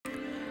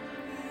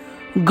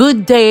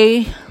Good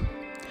day,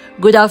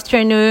 good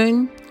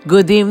afternoon,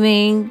 good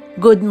evening,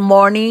 good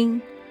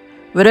morning.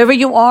 Wherever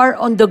you are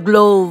on the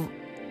globe,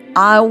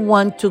 I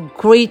want to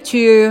greet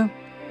you.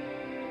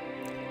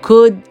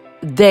 Good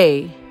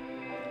day,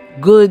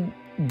 good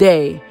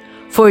day.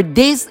 For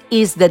this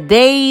is the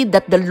day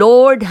that the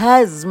Lord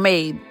has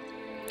made.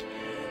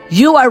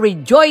 You are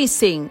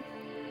rejoicing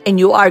and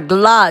you are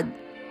glad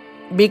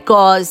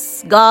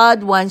because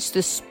God wants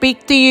to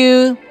speak to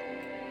you.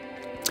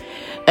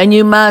 And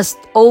you must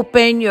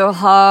open your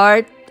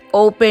heart,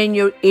 open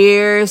your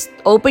ears,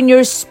 open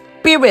your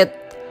spirit.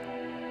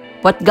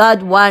 What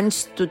God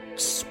wants to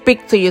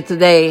speak to you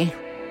today.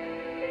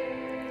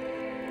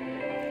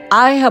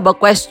 I have a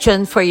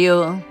question for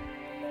you.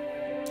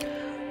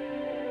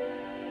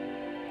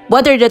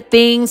 What are the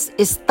things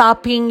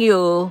stopping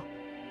you?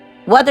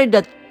 What are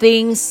the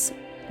things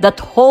that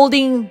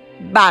holding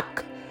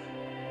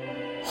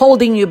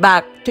you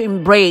back to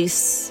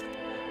embrace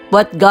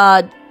what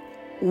God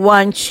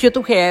wants you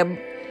to have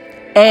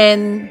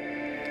and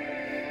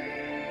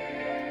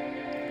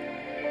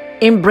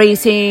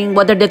embracing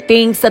what are the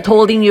things that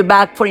holding you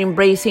back for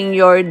embracing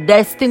your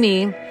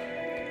destiny,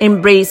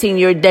 embracing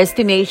your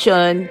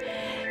destination,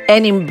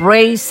 and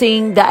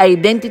embracing the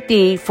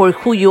identity for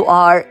who you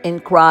are in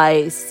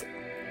Christ.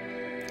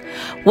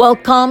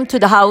 Welcome to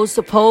the House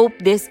of Hope.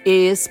 This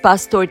is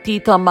Pastor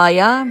Tita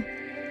Maya.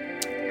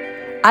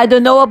 I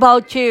don't know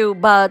about you,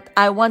 but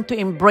I want to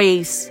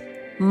embrace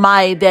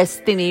my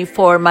destiny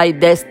for my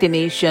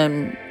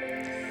destination.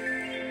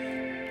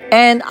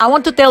 And I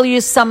want to tell you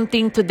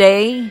something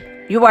today.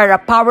 You are a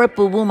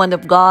powerful woman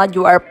of God.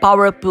 You are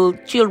powerful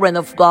children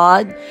of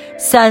God,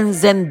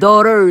 sons and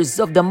daughters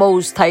of the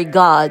Most High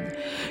God.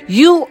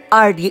 You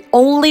are the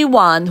only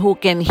one who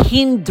can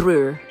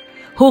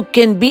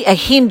be a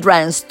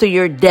hindrance to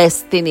your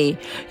destiny.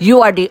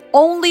 You are the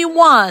only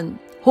one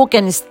who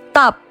can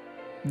stop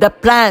the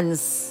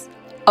plans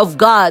of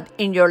God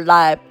in your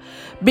life.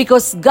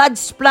 Because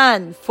God's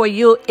plan for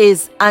you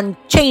is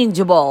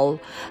unchangeable,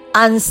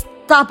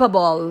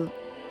 unstoppable.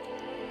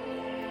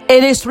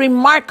 It is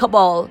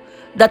remarkable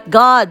that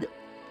God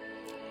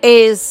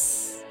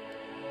is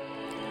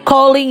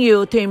calling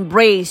you to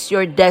embrace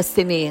your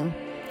destiny.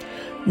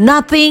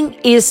 Nothing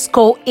is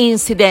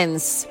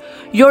coincidence.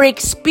 Your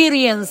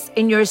experience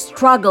and your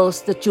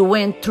struggles that you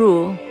went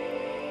through,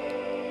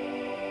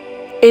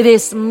 it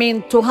is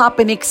meant to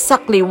happen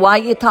exactly why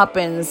it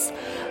happens.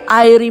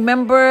 I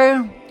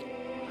remember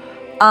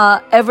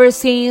ever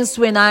since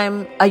when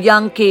I'm a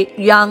young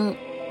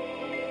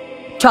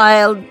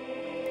child,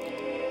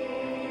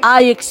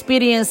 I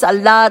experienced a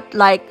lot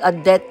like a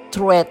death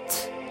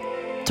threat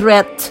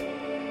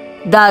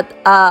that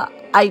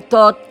I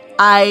thought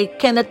I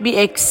cannot be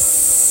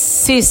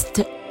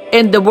exist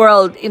in the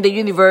world, in the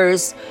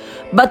universe.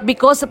 But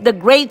because of the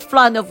great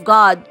plan of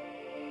God,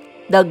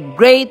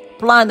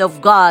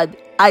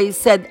 I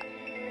said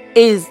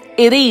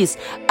it is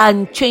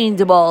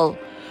unchangeable.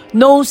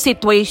 No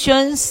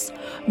situations,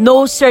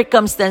 no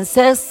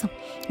circumstances,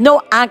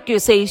 no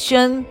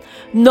accusation,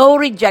 no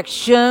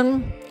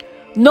rejection.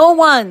 No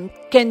one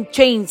can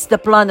change the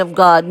plan of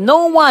God.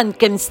 No one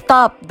can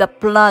stop the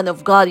plan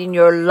of God in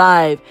your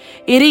life.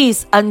 It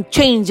is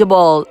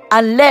unchangeable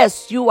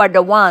unless you are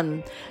the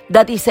one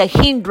that is a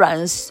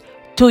hindrance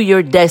to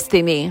your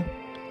destiny.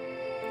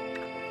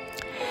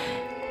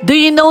 Do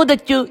you know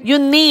that you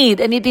need,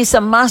 and it is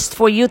a must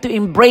for you to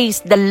embrace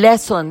the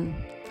lesson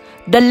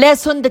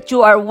that you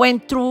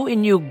went through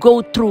and you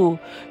go through.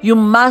 You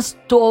must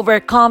to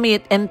overcome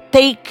it and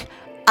take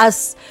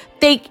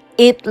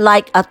it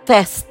like a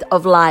test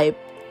of life.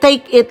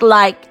 Take it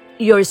like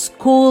your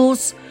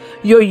schools,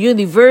 your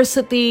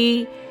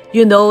university,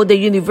 the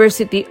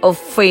university of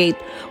faith.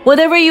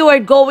 Whatever you are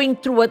going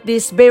through at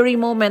this very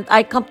moment,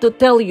 I come to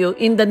tell you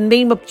in the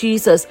name of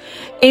Jesus,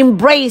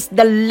 embrace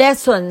the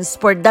lessons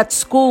for that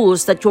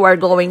schools that you are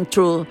going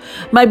through.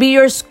 Maybe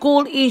your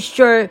school is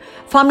your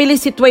family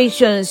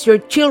situations, your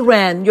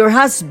children, your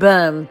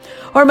husband,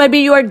 or maybe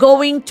you are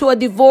going to a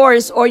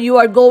divorce, or you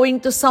are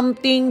going to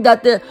something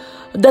that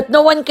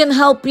no one can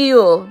help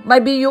you.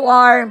 Maybe you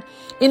are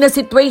in a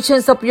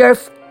situations of your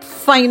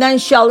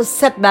financial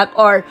setback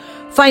or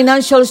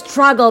financial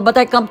struggle, but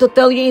I come to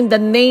tell you in the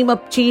name of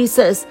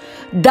Jesus,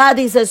 that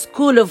is a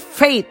school of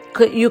faith.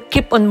 You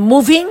keep on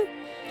moving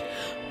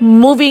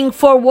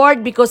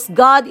forward because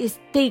God is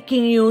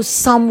taking you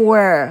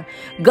somewhere.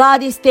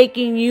 God is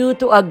taking you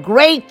to a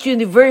great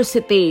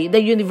university,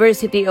 the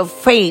university of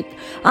faith.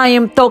 I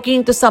am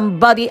talking to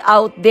somebody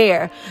out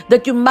there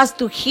that you must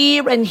to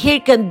hear and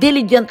hearken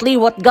diligently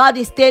what God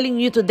is telling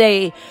you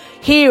today.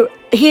 Hear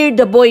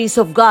the voice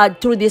of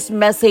God through this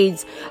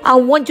message. I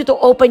want you to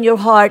open your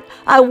heart.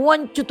 I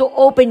want you to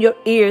open your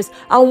ears.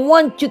 I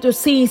want you to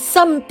see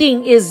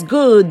something is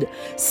good.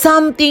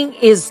 Something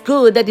is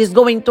good that is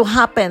going to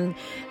happen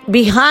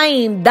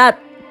behind that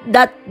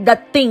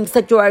things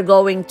that you are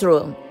going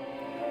through.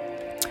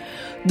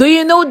 Do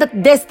you know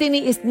that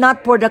destiny is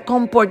not for the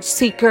comfort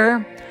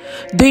seeker?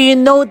 Do you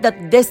know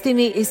that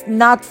destiny is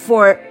not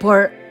for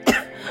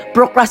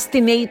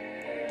procrastinate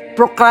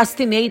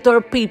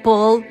procrastinator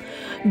people?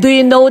 Do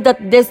you know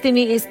that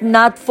destiny is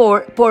not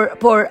for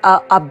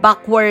a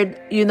backward,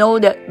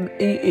 that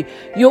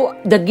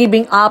the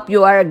giving up,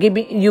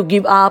 you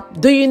give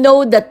up? Do you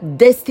know that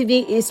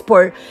destiny is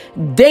for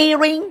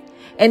daring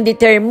and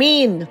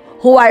determined,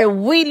 who are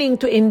willing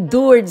to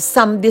endure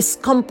some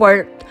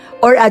discomfort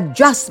or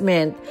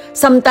adjustment?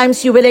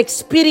 Sometimes you will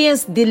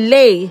experience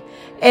delay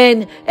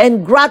and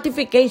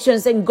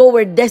gratifications and go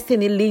where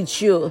destiny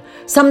leads you.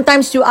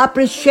 Sometimes you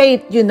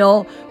appreciate,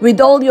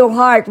 with all your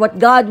heart what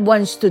God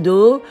wants to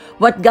do,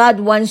 what God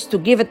wants to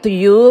give it to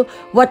you,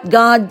 what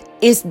God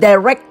is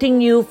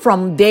directing you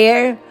from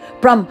there,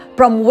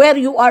 from where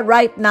you are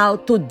right now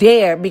to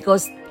there,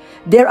 because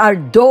there are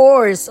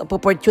doors of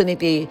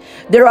opportunity.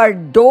 There are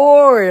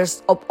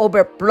doors of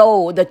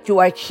overflow that you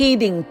are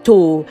heading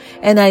to.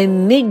 And I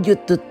need you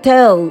to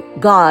tell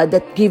God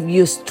that give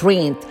you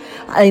strength.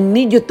 I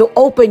need you to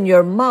open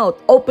your mouth,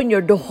 open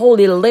your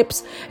holy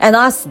lips, and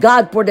ask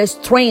God for the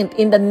strength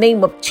in the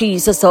name of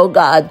Jesus, oh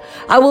God.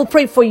 I will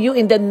pray for you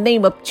in the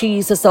name of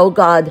Jesus, oh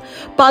God.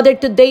 Father,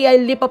 today I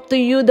lift up to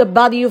you the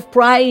body of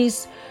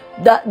Christ,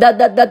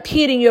 that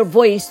hearing your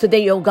voice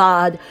today, oh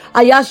God.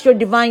 I ask your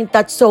divine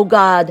touch, oh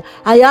God.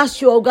 I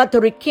ask you, oh God, to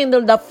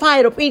rekindle the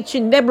fire of each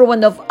and every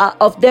one of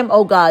them,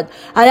 oh God.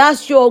 I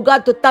ask you, oh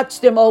God, to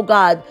touch them, oh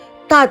God.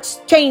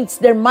 Change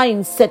their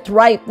mindset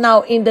right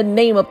now in the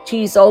name of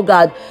Jesus, oh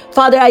God.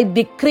 Father, I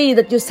decree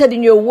that you said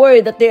in your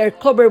word that they are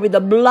covered with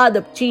the blood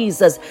of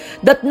Jesus,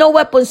 that no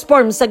weapons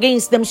formed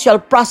against them shall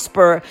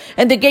prosper,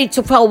 and the gates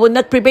of hell will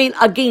not prevail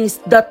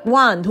against that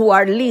one who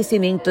are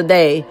listening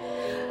today.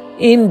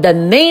 In the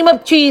name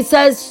of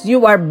Jesus,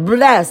 you are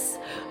blessed.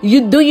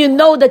 Do you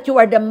know that you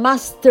are the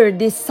master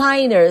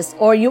designers,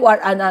 or you are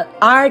an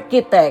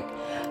architect,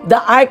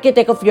 the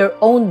architect of your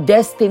own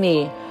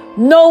destiny?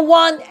 No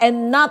one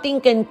and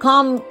nothing can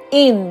come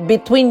in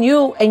between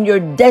you and your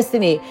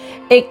destiny,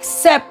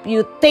 except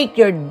you take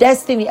your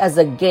destiny as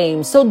a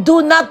game. So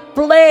do not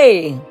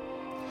play.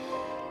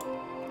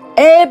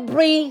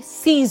 Every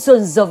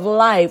seasons of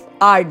life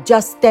are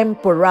just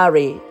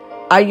temporary.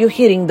 Are you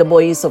hearing the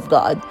voice of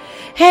God?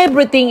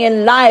 Everything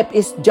in life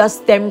is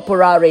just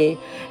temporary.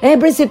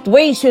 Every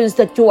situations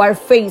that you are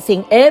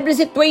facing, every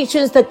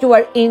situations that you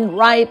are in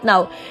right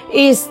now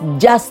is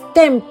just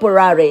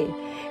temporary.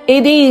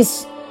 It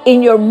is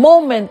in your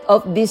moment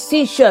of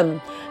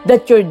decision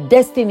that your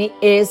destiny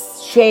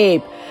is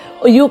shaped.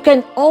 You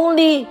can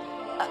only,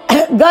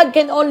 God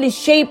can only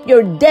shape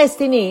your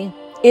destiny.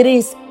 It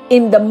is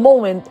in the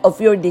moment of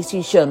your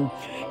decision.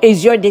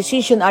 Is your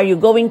decision, are you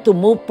going to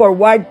move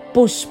forward,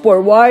 push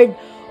forward,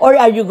 or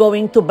are you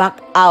going to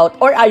back out,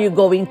 or are you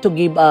going to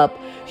give up?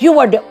 You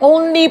are the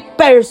only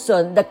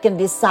person that can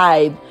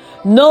decide.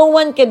 No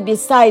one can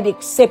decide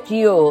except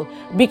you,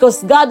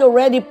 because God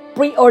already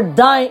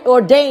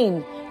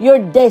ordained your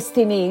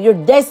destiny. Your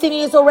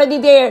destiny is already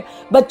there,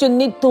 but you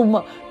need to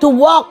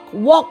walk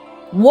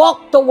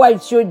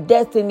towards your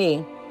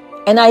destiny.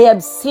 And I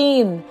have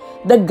seen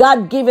the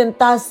God-given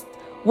task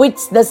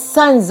which the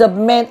sons of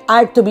men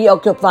are to be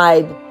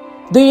occupied.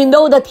 Do you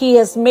know that He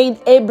has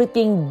made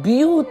everything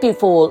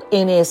beautiful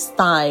in His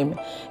time,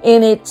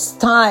 in its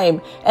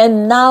time,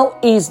 and now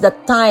is the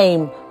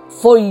time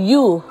for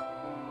you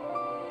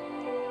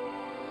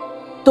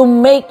to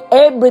make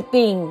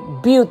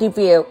everything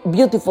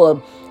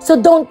beautiful.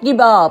 So don't give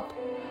up.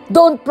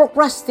 Don't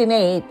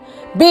procrastinate.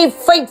 Be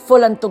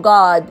faithful unto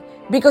God.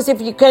 Because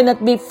if you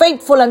cannot be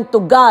faithful unto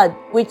God,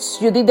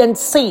 which you didn't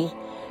see,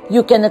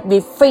 you cannot be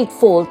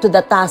faithful to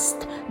the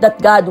task that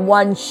God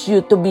wants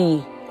you to be,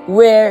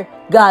 where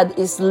God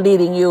is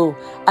leading you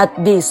at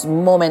this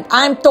moment.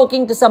 I'm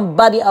talking to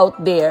somebody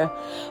out there.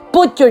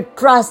 Put your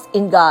trust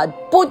in God.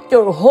 Put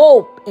your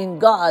hope in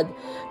God,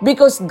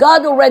 because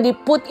God already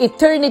put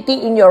eternity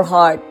in your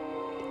heart,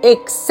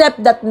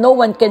 except that no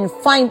one can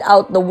find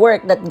out the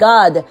work that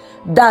God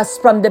does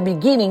from the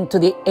beginning to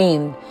the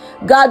end.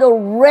 God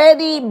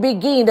already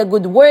began a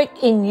good work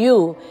in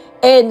you,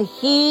 and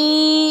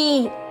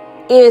He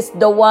is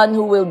the one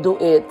who will do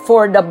it.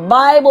 For the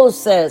Bible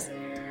says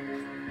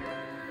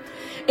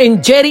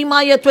in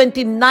Jeremiah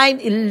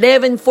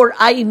 29:11, "For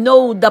I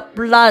know the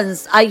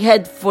plans I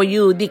had for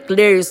you,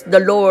 declares the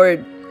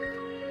Lord.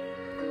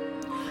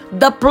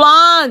 The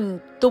plan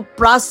to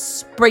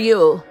prosper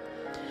you,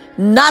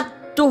 not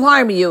to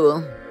harm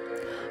you,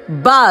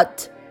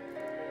 but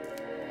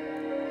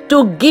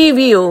to give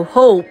you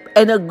hope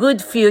and a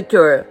good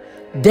future.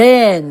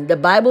 Then," the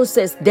Bible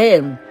says,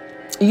 "then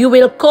you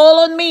will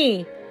call on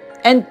me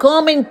and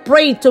come and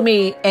pray to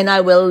me, and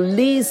I will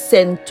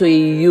listen to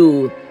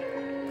you."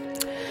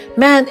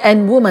 Man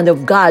and woman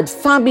of God,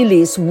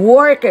 families,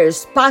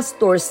 workers,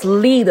 pastors,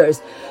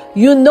 leaders,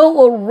 you know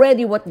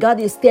already what God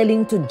is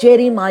telling to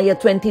Jeremiah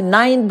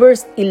 29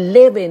 verse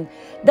 11,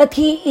 that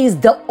He is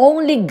the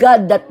only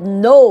God that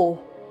know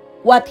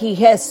what He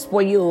has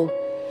for you.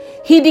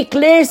 He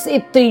declares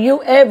it to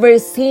you ever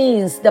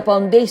since the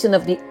foundation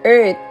of the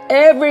earth,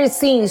 ever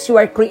since you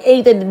are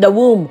created in the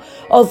womb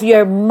of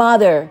your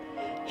mother.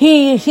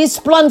 His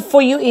plan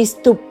for you is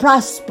to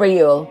prosper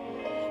you.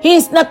 He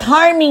is not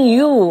harming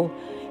you.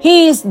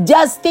 He is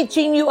just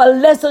teaching you a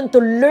lesson to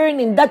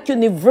learn in that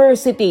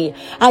university.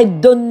 I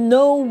don't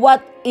know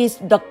what is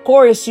the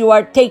course you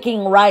are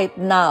taking right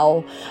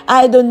now.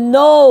 I don't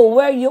know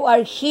where you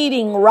are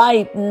heading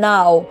right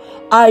now.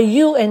 Are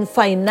you in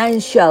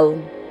financial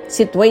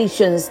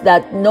situations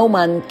that no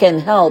man can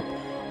help?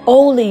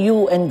 Only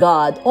you and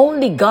God.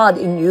 Only God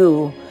in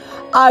you.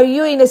 Are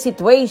you in a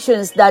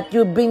situations that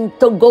you've been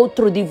to go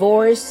through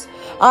divorce?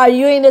 Are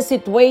you in a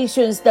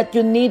situations that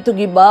you need to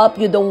give up?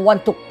 You don't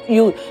want to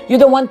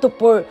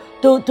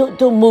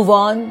to move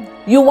on.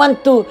 You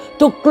want to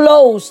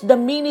close the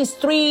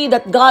ministry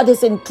that God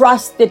has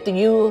entrusted to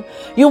you.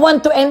 You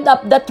want to end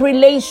up that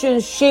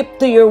relationship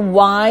to your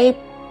wife.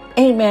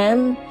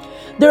 Amen.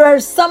 There are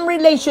some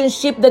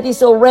relationship that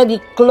is already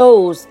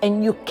closed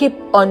and you keep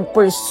on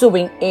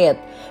pursuing it.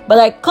 But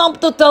I come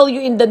to tell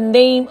you in the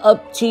name of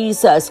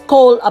Jesus,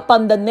 call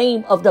upon the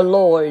name of the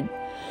Lord.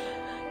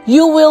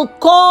 You will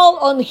call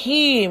on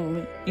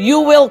Him.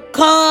 You will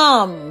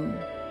come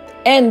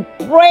and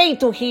pray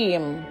to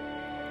Him.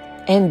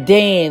 And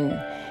then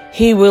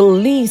He will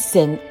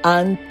listen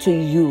unto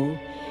you.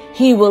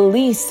 He will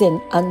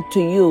listen unto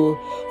you.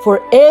 For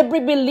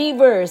every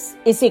believer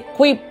is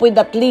equipped with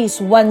at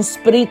least one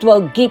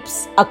spiritual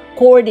gifts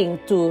according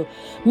to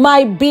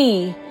might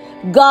be.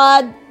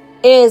 God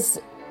is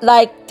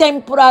like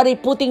temporary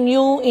putting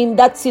you in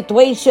that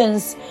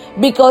situations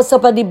because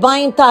of a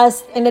divine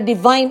task and a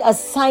divine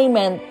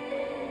assignment.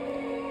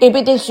 If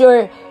it is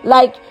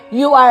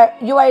you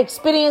are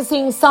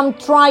experiencing some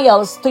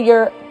trials to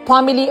your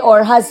family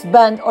or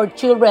husband or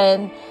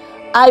children,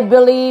 I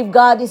believe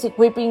God is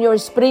equipping your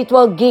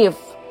spiritual gift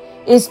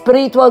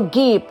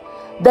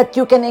that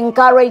you can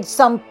encourage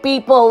some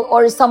people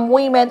or some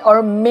women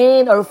or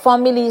men or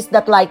families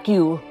that like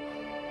you.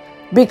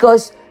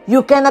 Because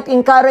you cannot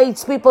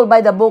encourage people by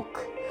the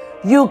book.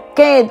 You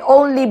can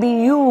only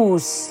be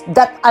used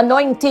that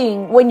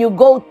anointing when you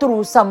go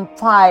through some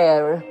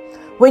fire.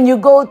 When you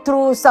go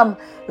through some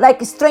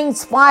like strange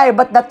fire,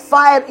 but that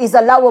fire is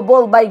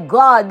allowable by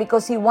God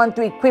because He wants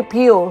to equip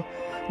you.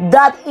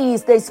 That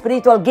is the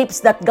spiritual gifts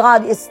that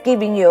God is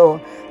giving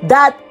you.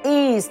 That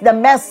is the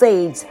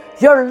message.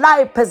 Your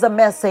life has a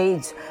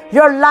message.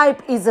 Your life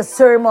is a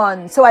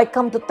sermon. So I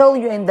come to tell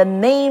you in the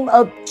name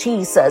of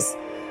Jesus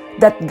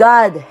that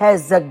God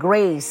has a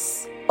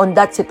grace on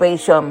that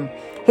situation.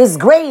 His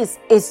grace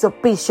is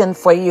sufficient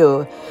for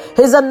you.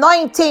 His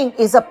anointing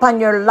is upon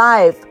your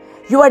life.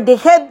 You are the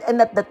head and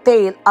not the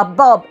tail,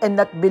 above and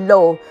not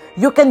below.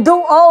 You can do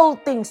all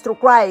things through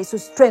Christ who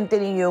is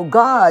strengthening you.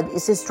 God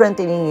is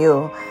strengthening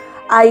you.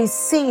 I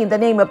see in the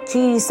name of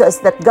Jesus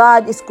that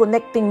God is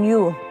connecting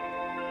you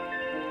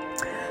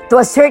to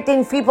a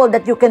certain people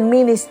that you can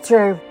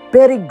minister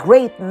very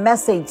great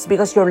message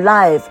because your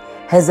life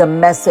has a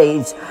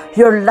message.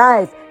 Your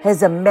life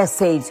has a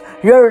message.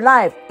 Your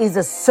life is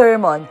a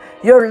sermon.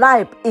 Your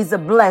life is a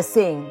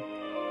blessing.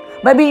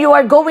 Maybe you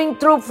are going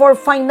through for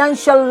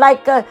financial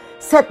like a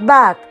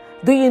setback.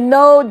 Do you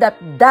know that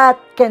that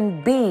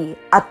can be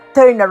a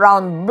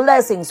turnaround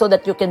blessing so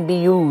that you can be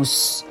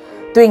used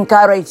to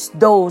encourage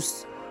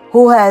those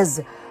who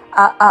has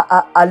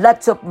a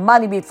lots of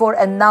money before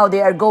and now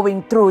they are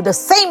going through the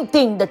same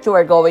thing that you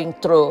are going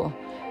through.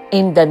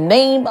 In the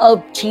name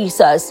of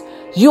Jesus,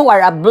 you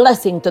are a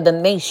blessing to the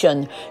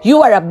nation.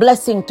 You are a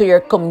blessing to your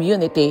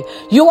community.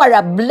 You are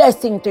a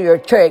blessing to your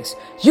church.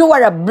 You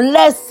are a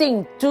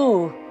blessing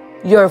to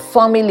your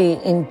family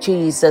in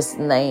Jesus'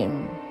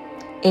 name.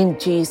 In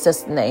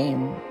Jesus'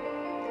 name.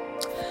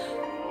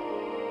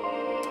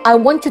 I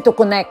want you to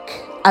connect.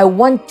 I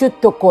want you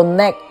to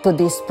connect to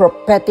this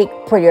prophetic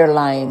prayer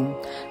line.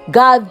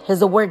 God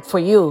has a word for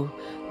you.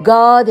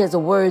 God has a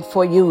word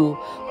for you.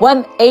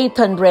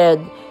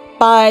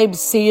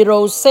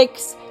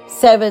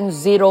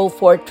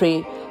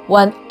 1-800-506-7043.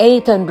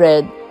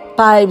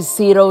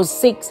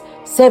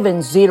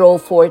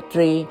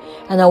 1-800-506-7043.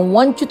 And I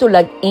want you to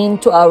log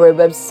into our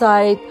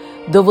website,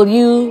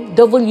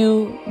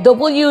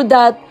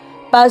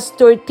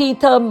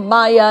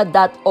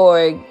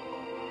 www.pastortitamaya.org.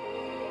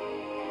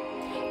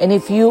 And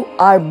if you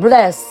are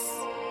blessed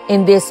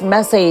in this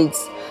message,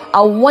 I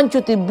want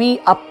you to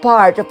be a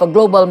part of a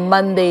global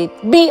mandate.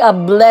 Be a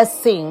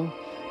blessing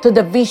to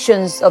the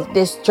visions of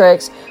this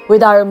church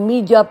with our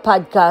media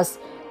podcast,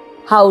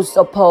 House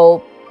of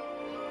Hope.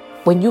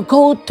 When you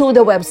go to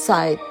the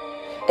website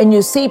and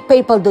you see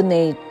people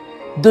donate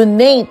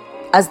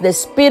as the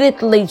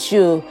Spirit leads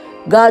you.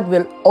 God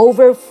will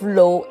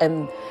overflow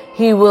and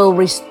He will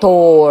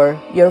restore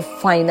your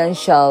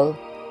finances.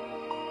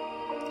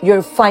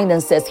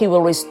 He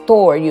will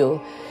restore you.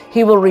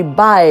 He will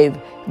revive.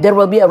 There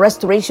will be a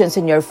restoration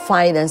in your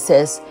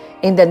finances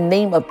in the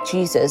name of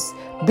Jesus.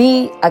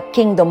 Be a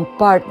kingdom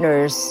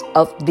partners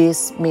of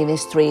this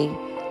ministry.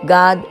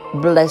 God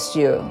bless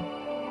you.